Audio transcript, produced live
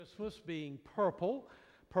Christmas being purple.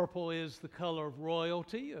 Purple is the color of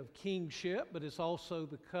royalty, of kingship, but it's also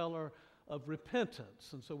the color of repentance.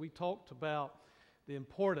 And so we talked about the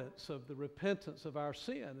importance of the repentance of our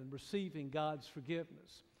sin and receiving God's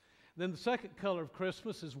forgiveness. Then the second color of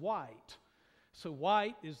Christmas is white. So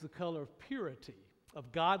white is the color of purity,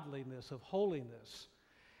 of godliness, of holiness.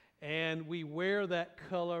 And we wear that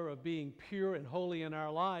color of being pure and holy in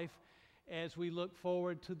our life as we look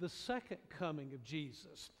forward to the second coming of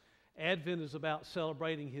Jesus. Advent is about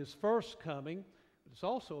celebrating His first coming, but it's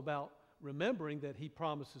also about remembering that He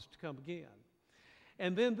promises to come again.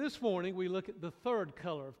 And then this morning we look at the third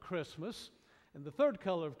color of Christmas, and the third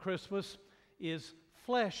color of Christmas is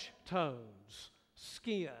flesh tones,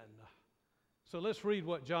 skin. So let's read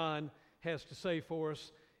what John has to say for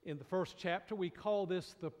us in the first chapter. We call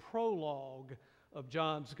this the prologue of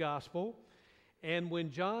John's Gospel. And when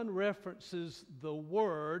John references the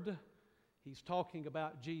Word, he's talking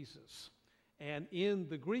about Jesus. And in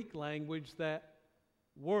the Greek language, that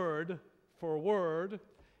word for word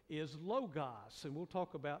is logos. And we'll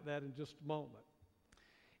talk about that in just a moment.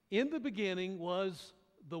 In the beginning was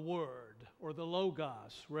the Word, or the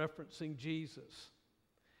logos, referencing Jesus.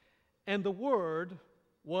 And the Word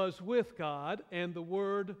was with God, and the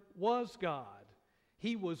Word was God.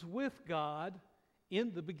 He was with God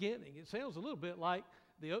in the beginning. It sounds a little bit like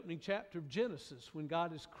the opening chapter of Genesis when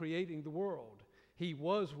God is creating the world. He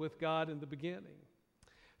was with God in the beginning.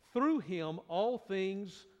 Through Him all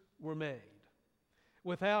things were made.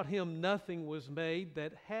 Without Him nothing was made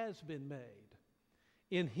that has been made.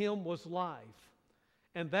 In Him was life,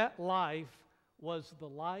 and that life was the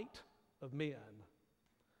light of men.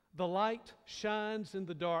 The light shines in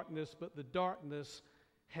the darkness, but the darkness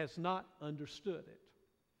has not understood it.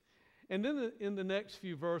 And then in the next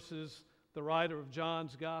few verses, the writer of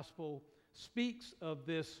John's Gospel speaks of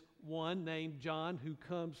this one named John who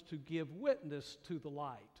comes to give witness to the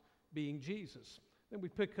light, being Jesus. Then we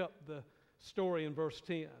pick up the story in verse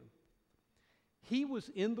 10. He was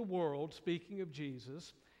in the world, speaking of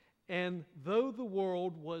Jesus, and though the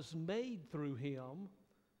world was made through Him,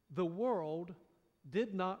 the world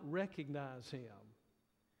did not recognize Him.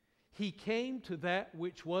 He came to that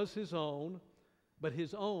which was His own, but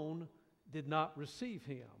His own did not receive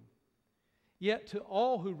Him. Yet to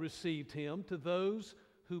all who received Him, to those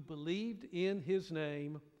who believed in His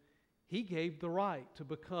name, He gave the right to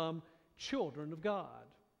become children of God.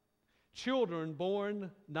 Children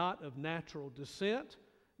born not of natural descent,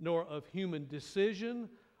 nor of human decision,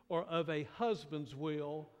 or of a husband's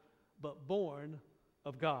will, but born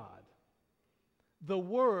of God. The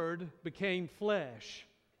Word became flesh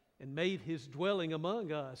and made His dwelling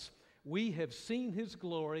among us. We have seen His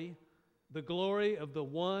glory, the glory of the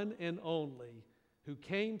one and only, who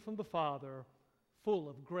came from the Father, full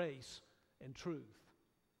of grace and truth.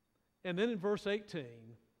 And then in verse 18,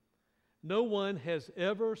 no one has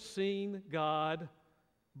ever seen God,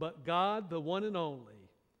 but God, the one and only,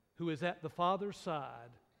 who is at the Father's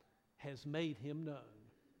side, has made Him known.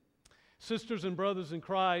 Sisters and brothers in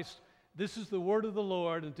Christ, this is the word of the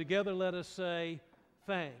Lord, and together let us say,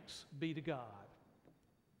 thanks be to God.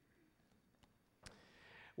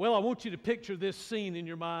 Well, I want you to picture this scene in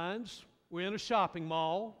your minds. We're in a shopping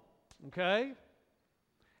mall, okay?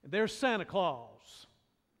 And there's Santa Claus.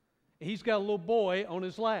 He's got a little boy on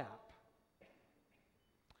his lap.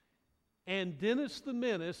 And Dennis the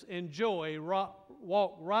Menace and Joey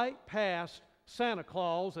walk right past Santa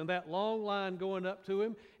Claus and that long line going up to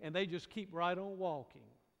him, and they just keep right on walking.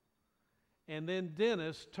 And then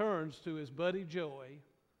Dennis turns to his buddy Joey,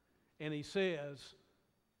 and he says,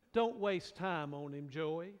 don't waste time on him,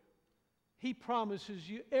 Joey. He promises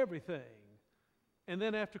you everything. And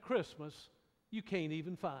then after Christmas, you can't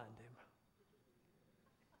even find him.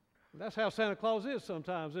 That's how Santa Claus is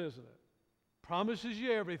sometimes, isn't it? Promises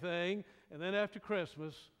you everything, and then after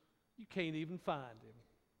Christmas, you can't even find him.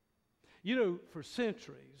 You know, for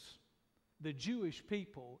centuries, the Jewish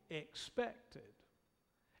people expected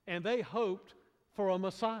and they hoped for a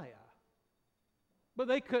Messiah, but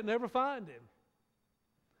they could never find him.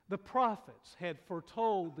 The prophets had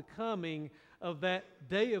foretold the coming of that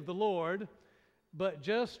day of the Lord, but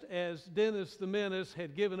just as Dennis the Menace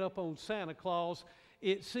had given up on Santa Claus,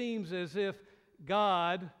 it seems as if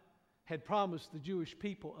God had promised the Jewish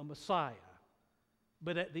people a Messiah,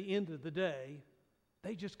 but at the end of the day,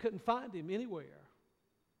 they just couldn't find him anywhere.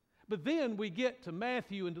 But then we get to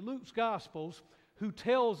Matthew and to Luke's Gospels, who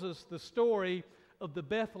tells us the story of the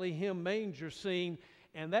Bethlehem manger scene,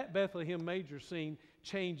 and that Bethlehem manger scene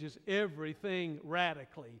changes everything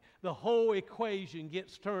radically. The whole equation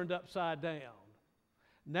gets turned upside down.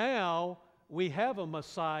 Now we have a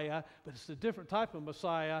Messiah, but it's a different type of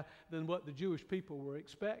Messiah than what the Jewish people were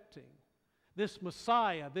expecting. This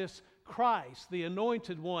Messiah, this Christ, the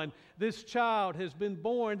Anointed One, this child has been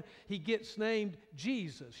born. He gets named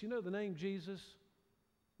Jesus. You know the name Jesus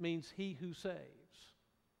means He who saves.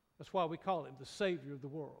 That's why we call Him the Savior of the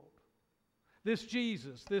world. This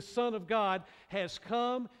Jesus, this Son of God, has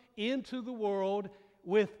come into the world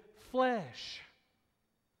with flesh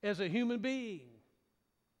as a human being.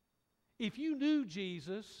 If you knew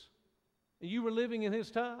Jesus and you were living in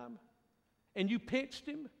His time and you pitched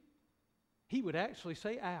Him, He would actually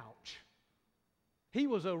say, ouch. He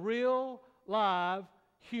was a real, live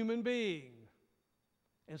human being.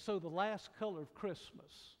 And so the last color of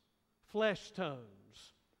Christmas, flesh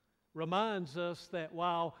tones, reminds us that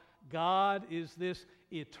while God is this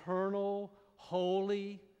eternal,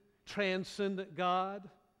 holy, transcendent God,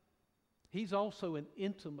 He's also an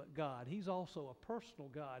intimate God. He's also a personal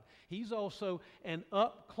God. He's also an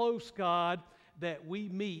up-close God that we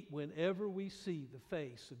meet whenever we see the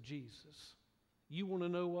face of Jesus. You want to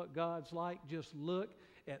know what God's like? Just look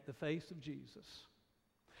at the face of Jesus.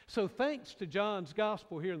 So thanks to John's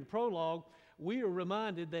gospel here in the prologue, we are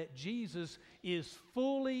reminded that Jesus is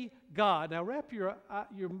fully God. Now wrap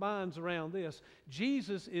your minds around this.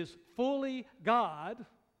 Jesus is fully God,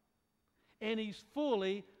 and He's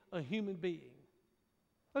fully a human being.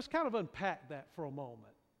 Let's kind of unpack that for a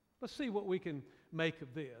moment. Let's see what we can make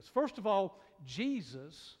of this. First of all,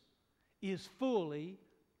 Jesus is fully,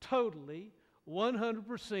 totally,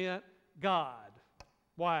 100% God.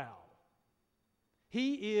 Wow.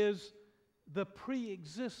 He is the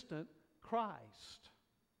pre-existent Christ.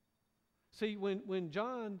 See, when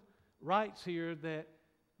John writes here that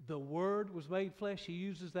the Word was made flesh, he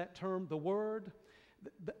uses that term, the Word,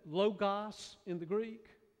 the logos in the Greek.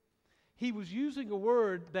 He was using a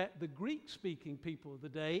word that the Greek-speaking people of the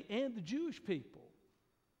day and the Jewish people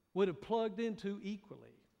would have plugged into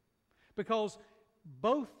equally. Because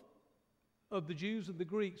both of the Jews and the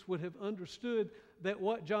Greeks would have understood that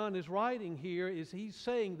what John is writing here is he's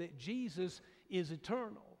saying that Jesus is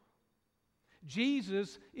eternal.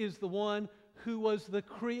 Jesus is the one who was the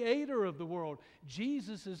creator of the world.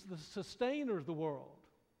 Jesus is the sustainer of the world.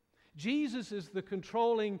 Jesus is the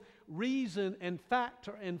controlling reason and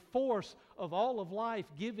factor and force of all of life,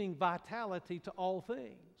 giving vitality to all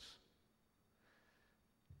things.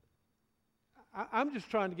 I'm just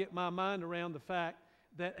trying to get my mind around the fact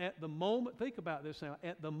that at the moment, think about this now,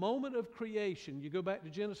 at the moment of creation, you go back to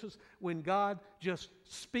Genesis, when God just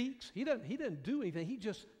speaks, He doesn't do anything, He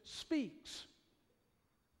just speaks.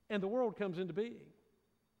 And the world comes into being.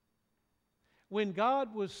 When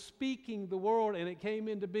God was speaking the world and it came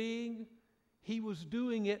into being, He was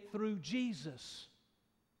doing it through Jesus,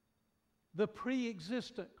 the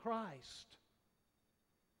pre-existent Christ,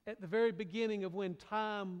 at the very beginning of when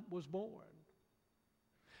time was born.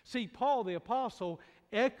 See, Paul the Apostle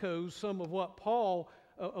echoes some of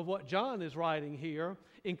what John is writing here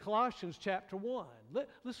in Colossians chapter 1.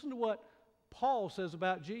 Listen to what Paul says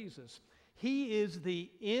about Jesus. He is the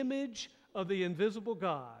image of the invisible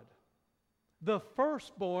God, the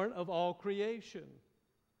firstborn of all creation.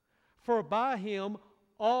 For by Him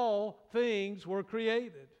all things were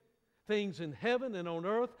created, things in heaven and on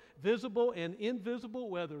earth, visible and invisible,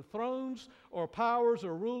 whether thrones or powers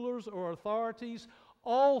or rulers or authorities.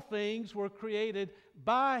 All things were created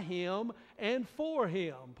by Him and for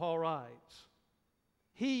Him, Paul writes.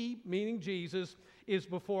 He, meaning Jesus, is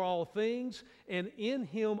before all things, and in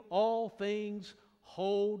Him all things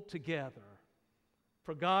hold together.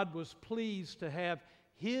 For God was pleased to have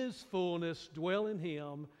His fullness dwell in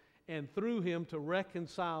Him, and through Him to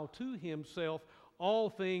reconcile to Himself all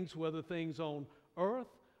things, whether things on earth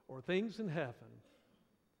or things in heaven,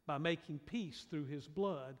 by making peace through His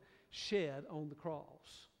blood shed on the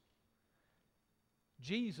cross.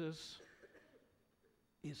 Jesus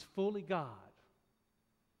is fully God.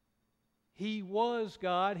 He was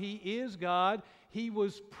God. He is God. He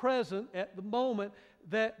was present at the moment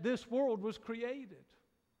that this world was created.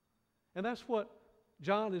 And that's what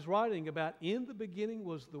John is writing about. In the beginning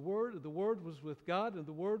was the Word, and the Word was with God, and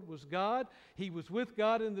the Word was God. He was with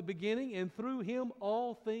God in the beginning, and through Him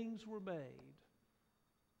all things were made.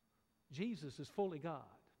 Jesus is fully God.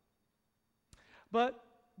 But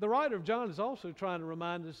the writer of John is also trying to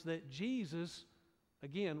remind us that Jesus,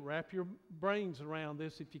 again, wrap your brains around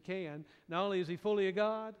this if you can, not only is He fully a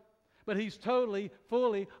God, but He's totally,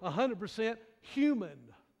 fully, 100% human.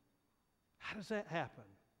 How does that happen?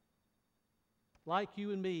 Like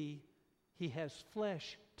you and me, He has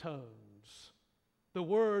flesh tones. The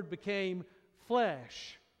Word became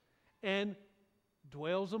flesh and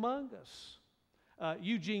dwells among us.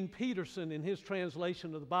 Eugene Peterson, in his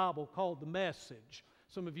translation of the Bible called The Message.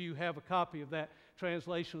 Some of you have a copy of that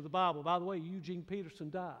translation of the Bible. By the way, Eugene Peterson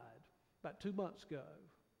died about 2 months ago.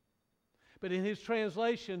 But in his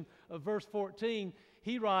translation of verse 14,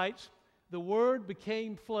 he writes, "The Word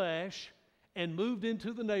became flesh and moved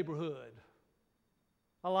into the neighborhood."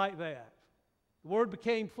 I like that. The Word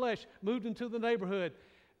became flesh, moved into the neighborhood,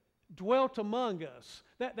 dwelt among us.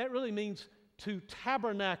 That really means to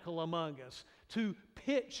tabernacle among us, to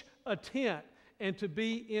pitch a tent and to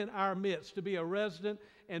be in our midst, to be a resident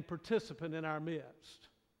and participant in our midst.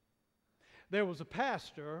 There was a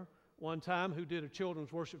pastor one time who did a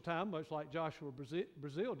children's worship time, much like Joshua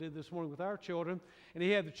Brazil did this morning with our children, and he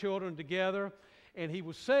had the children together, and he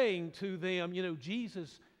was saying to them, you know,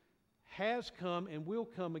 Jesus has come and will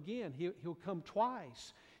come again. He'll come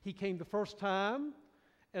twice. He came the first time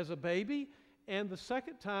as a baby, and the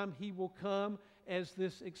second time he will come as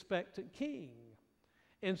this expectant king.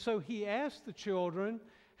 And so he asked the children,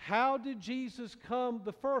 how did Jesus come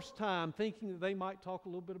the first time? Thinking that they might talk a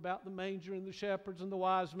little bit about the manger and the shepherds and the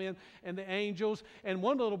wise men and the angels. And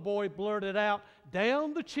one little boy blurted out,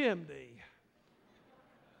 "Down the chimney."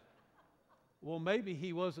 Well, maybe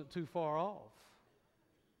he wasn't too far off.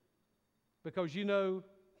 Because, you know,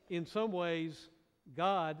 in some ways,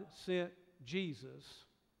 God sent Jesus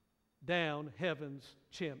down heaven's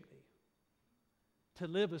chimney to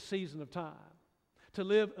live a season of time, to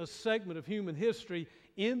live a segment of human history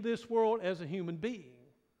in this world as a human being.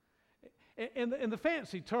 And the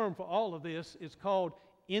fancy term for all of this is called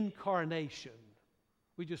incarnation.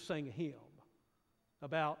 We just sang a hymn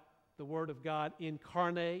about the Word of God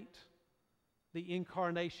incarnate, the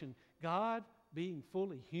incarnation. God being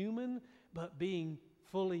fully human, but being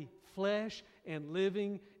fully flesh and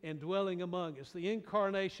living and dwelling among us. The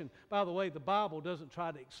incarnation. By the way, the Bible doesn't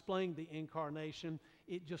try to explain the incarnation.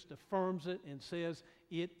 It just affirms it and says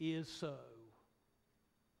it is so.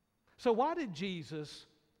 So why did Jesus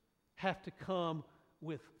have to come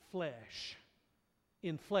with flesh,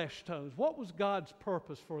 in flesh tones? What was God's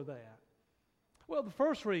purpose for that? Well, the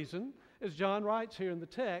first reason, as John writes here in the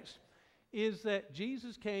text, is that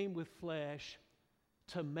Jesus came with flesh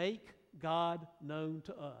to make God known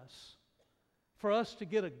to us, for us to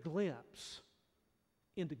get a glimpse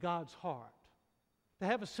into God's heart, to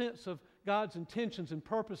have a sense of God's intentions and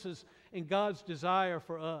purposes and God's desire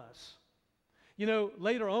for us. You know,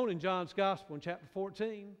 later on in John's Gospel, in chapter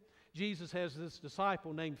 14, Jesus has this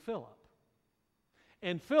disciple named Philip.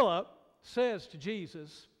 And Philip says to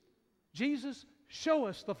Jesus, "Jesus, show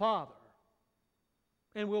us the Father,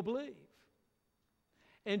 and we'll believe."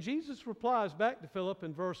 And Jesus replies back to Philip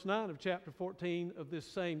in verse 9 of chapter 14 of this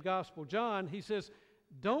same Gospel, John. He says,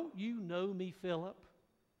 "Don't you know me, Philip,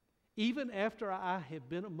 even after I have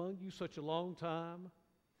been among you such a long time?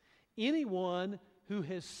 Anyone who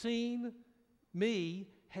has seen me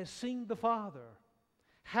has seen the Father.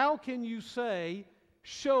 How can you say,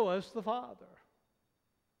 'Show us the Father'?"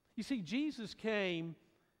 You see, Jesus came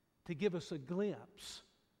to give us a glimpse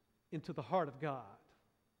into the heart of God.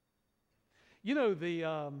 You know,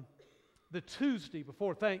 the Tuesday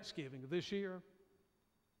before Thanksgiving of this year,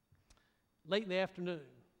 late in the afternoon,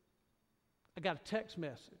 I got a text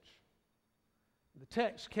message. The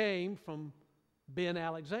text came from Ben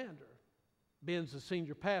Alexander. Ben's the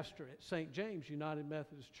senior pastor at St. James United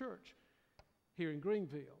Methodist Church here in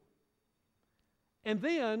Greenville. And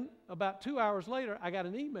then, about 2 hours later, I got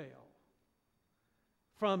an email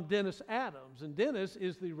from Dennis Adams. And Dennis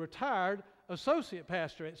is the retired associate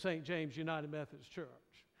pastor at St. James United Methodist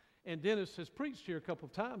Church. And Dennis has preached here a couple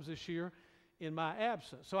of times this year in my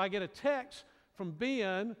absence. So I get a text from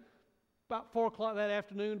Ben about 4 o'clock that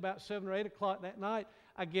afternoon, about 7 or 8 o'clock that night.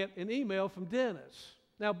 I get an email from Dennis.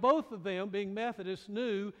 Now, both of them, being Methodists,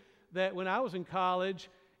 knew that when I was in college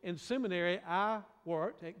and seminary, I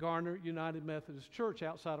worked at Garner United Methodist Church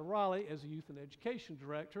outside of Raleigh as a youth and education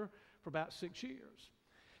director for about 6 years.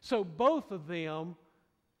 So both of them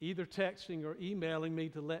either texting or emailing me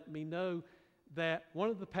to let me know that one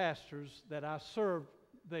of the pastors that I served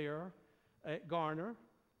there at Garner,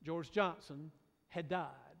 George Johnson, had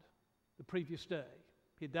died the previous day.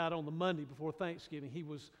 He had died on the Monday before Thanksgiving. He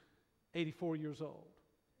was 84 years old.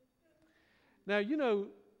 Now, you know,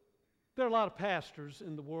 there are a lot of pastors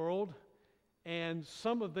in the world, and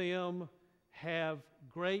some of them have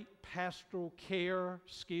great pastoral care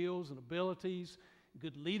skills and abilities,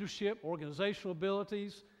 good leadership, organizational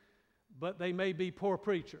abilities, but they may be poor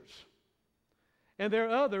preachers. And there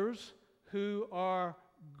are others who are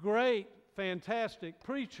great, fantastic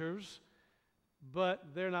preachers,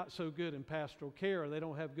 but they're not so good in pastoral care. They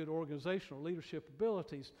don't have good organizational leadership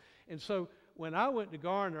abilities. And so when I went to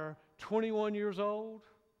Garner 21 years old,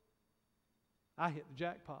 I hit the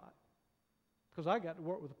jackpot because I got to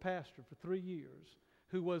work with a pastor for 3 years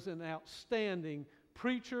who was an outstanding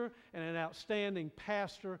preacher and an outstanding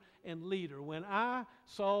pastor and leader. When I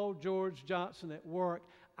saw George Johnson at work,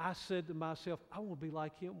 I said to myself, I want to be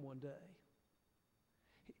like him one day.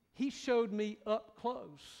 He showed me up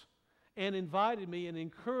close and invited me and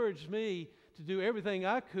encouraged me to do everything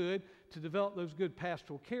I could to develop those good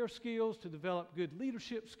pastoral care skills, to develop good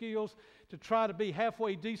leadership skills, to try to be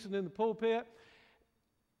halfway decent in the pulpit.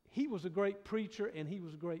 He was a great preacher and he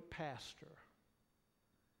was a great pastor.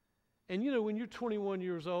 And you know, when you're 21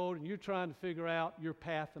 years old and you're trying to figure out your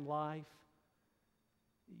path in life,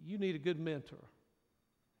 you need a good mentor.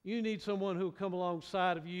 You need someone who will come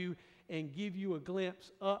alongside of you and give you a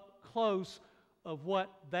glimpse up close of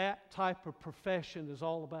what that type of profession is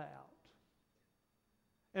all about.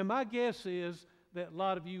 And my guess is that a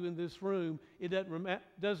lot of you in this room, it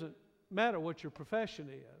doesn't matter what your profession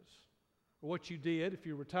is or what you did if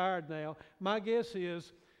you're retired now. My guess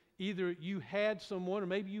is either you had someone or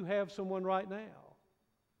maybe you have someone right now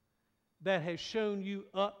that has shown you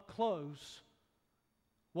up close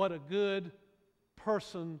what a good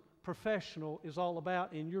person, professional is all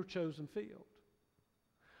about in your chosen field.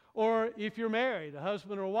 Or if you're married, a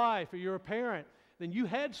husband or a wife, or you're a parent, then you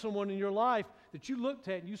had someone in your life that you looked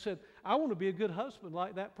at and you said, I want to be a good husband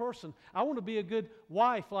like that person. I want to be a good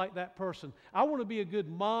wife like that person. I want to be a good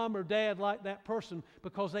mom or dad like that person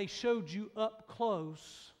because they showed you up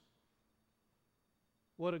close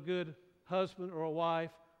what a good husband or a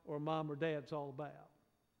wife or a mom or dad's all about.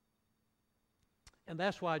 And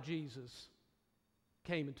that's why Jesus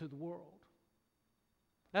came into the world.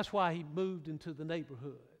 That's why he moved into the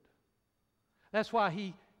neighborhood. That's why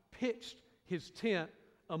he pitched his tent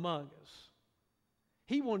among us.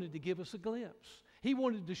 He wanted to give us a glimpse. He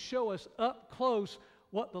wanted to show us up close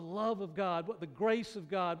what the love of God, what the grace of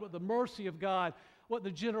God, what the mercy of God, what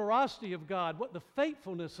the generosity of God, what the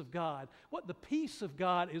faithfulness of God, what the peace of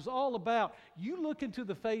God is all about. You look into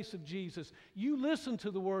the face of Jesus. You listen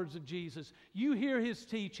to the words of Jesus. You hear his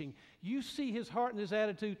teaching. You see his heart and his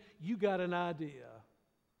attitude. You got an idea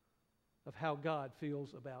of how God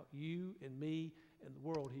feels about you and me and the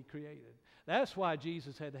world he created. That's why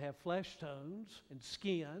Jesus had to have flesh tones and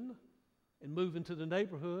skin and move into the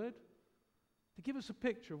neighborhood to give us a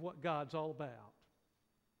picture of what God's all about.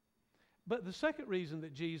 But the second reason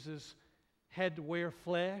that Jesus had to wear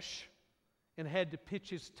flesh and had to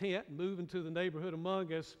pitch his tent and move into the neighborhood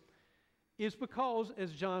among us is because,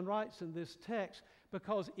 as John writes in this text,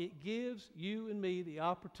 because it gives you and me the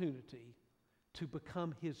opportunity to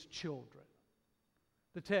become his children.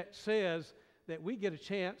 The text says that we get a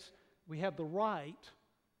chance, we have the right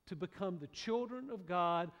to become the children of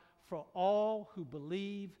God for all who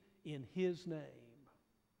believe in his name.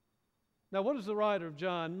 Now, what does the writer of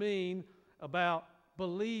John mean about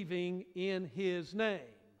believing in his name?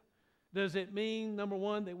 Does it mean, number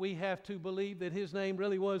one, that we have to believe that his name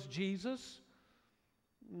really was Jesus?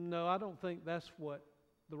 No, I don't think that's what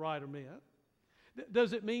the writer meant.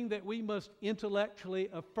 Does it mean that we must intellectually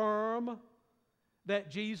affirm that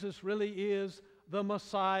Jesus really is the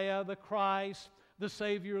Messiah, the Christ, the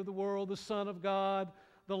Savior of the world, the Son of God,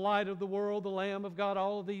 the light of the world, the Lamb of God,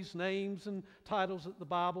 all of these names and titles that the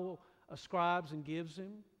Bible ascribes and gives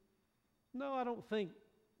him? No, I don't think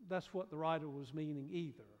that's what the writer was meaning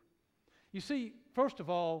either. You see, first of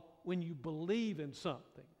all, when you believe in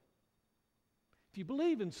something, if you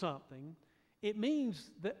believe in something, it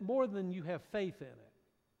means that more than you have faith in it.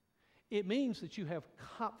 It means that you have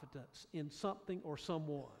confidence in something or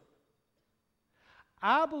someone.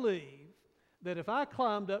 I believe that if I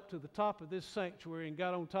climbed up to the top of this sanctuary and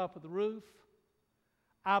got on top of the roof,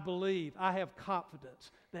 I believe, I have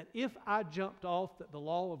confidence that if I jumped off, that the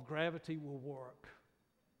law of gravity will work.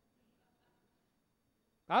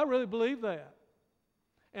 I really believe that.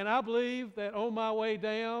 And I believe that on my way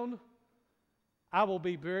down, I will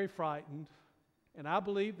be very frightened. And I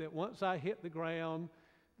believe that once I hit the ground,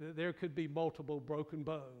 that there could be multiple broken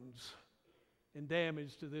bones and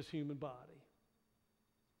damage to this human body.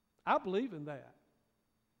 I believe in that.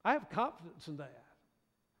 I have confidence in that.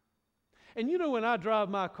 And you know, when I drive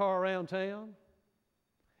my car around town,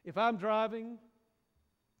 if I'm driving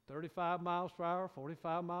 35 miles per hour,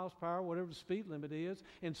 45 miles per hour, whatever the speed limit is,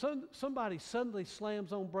 and somebody suddenly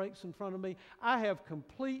slams on brakes in front of me, I have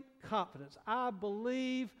complete confidence. I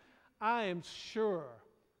believe, I am sure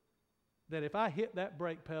that if I hit that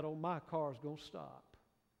brake pedal, my car is going to stop.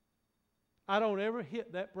 I don't ever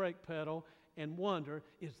hit that brake pedal and wonder,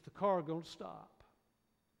 is the car going to stop?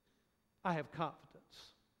 I have confidence.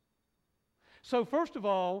 So first of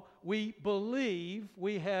all, we believe,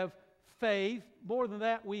 we have faith. More than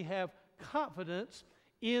that, we have confidence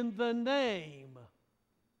in the name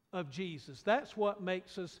of Jesus. That's what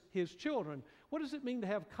makes us His children. What does it mean to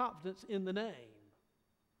have confidence in the name?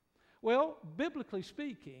 Well, biblically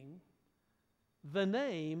speaking, the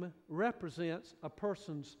name represents a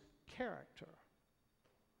person's character.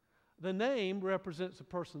 The name represents a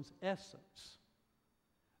person's essence.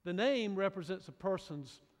 The name represents a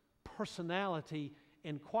person's personality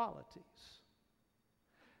and qualities.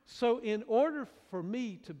 So in order for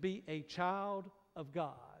me to be a child of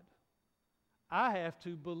God, I have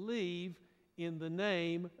to believe in the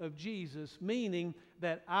name of Jesus, meaning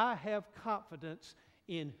that I have confidence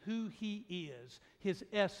in who He is, His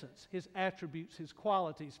essence, His attributes, His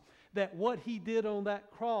qualities, that what He did on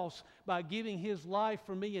that cross by giving His life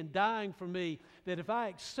for me and dying for me, that if I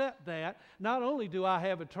accept that, not only do I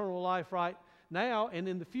have eternal life right now and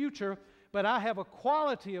in the future, but I have a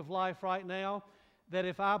quality of life right now that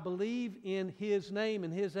if I believe in His name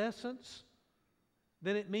and His essence,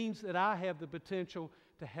 then it means that I have the potential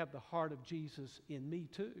to have the heart of Jesus in me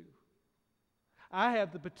too. I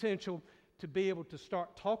have the potential to be able to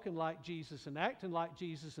start talking like Jesus and acting like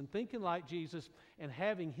Jesus and thinking like Jesus and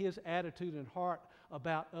having His attitude and heart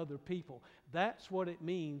about other people. That's what it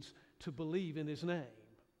means to believe in His name.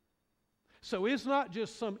 So it's not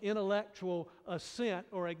just some intellectual assent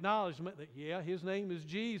or acknowledgement that, yeah, His name is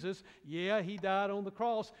Jesus. Yeah, He died on the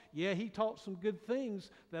cross. Yeah, He taught some good things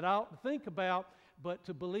that I ought to think about. But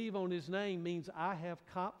to believe on His name means I have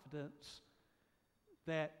confidence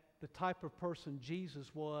that the type of person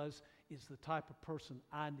Jesus was is the type of person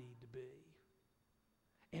I need to be.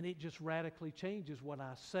 And it just radically changes what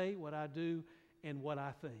I say, what I do, and what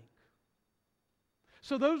I think.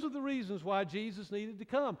 So those are the reasons why Jesus needed to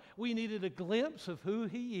come. We needed a glimpse of who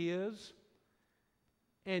He is,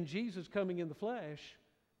 and Jesus coming in the flesh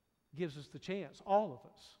gives us the chance, all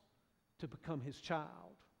of us, to become His child.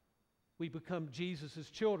 We become Jesus'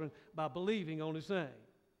 children by believing on His name.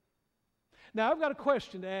 Now, I've got a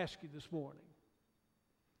question to ask you this morning.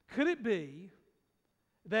 Could it be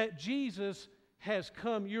that Jesus has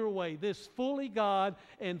come your way, this fully God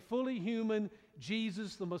and fully human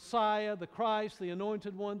Jesus, the Messiah, the Christ, the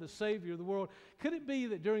Anointed One, the Savior of the world? Could it be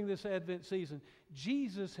that during this Advent season,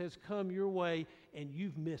 Jesus has come your way and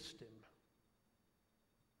you've missed Him?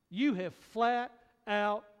 You have flat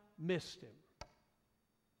out missed Him.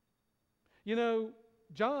 You know,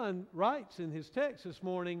 John writes in his text this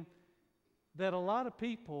morning that a lot of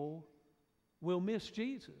people will miss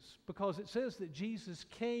Jesus because it says that Jesus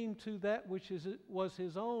came to that which was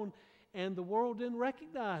His own and the world didn't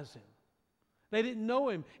recognize Him. They didn't know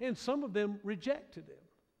Him, and some of them rejected Him.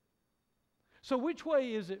 So which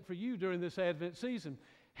way is it for you during this Advent season?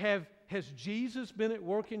 Has Jesus been at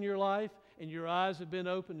work in your life and your eyes have been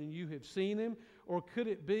opened and you have seen Him? Or could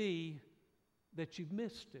it be that you've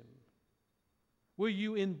missed Him? Will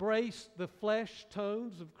you embrace the flesh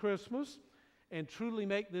tones of Christmas and truly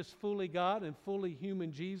make this fully God and fully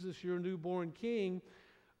human Jesus your newborn King?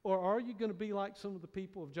 Or are you going to be like some of the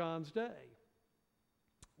people of John's day,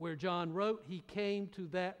 where John wrote, He came to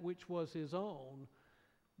that which was His own,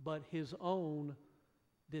 but His own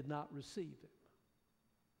did not receive Him?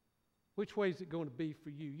 Which way is it going to be for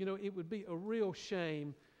you? You know, it would be a real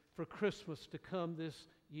shame for Christmas to come this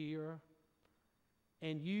year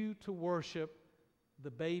and you to worship the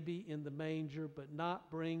baby in the manger, but not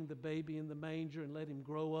bring the baby in the manger and let Him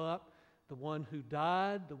grow up, the one who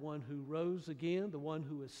died, the one who rose again, the one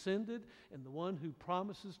who ascended, and the one who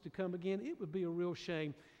promises to come again. It would be a real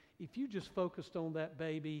shame if you just focused on that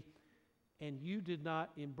baby and you did not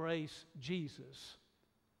embrace Jesus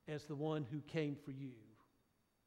as the one who came for you.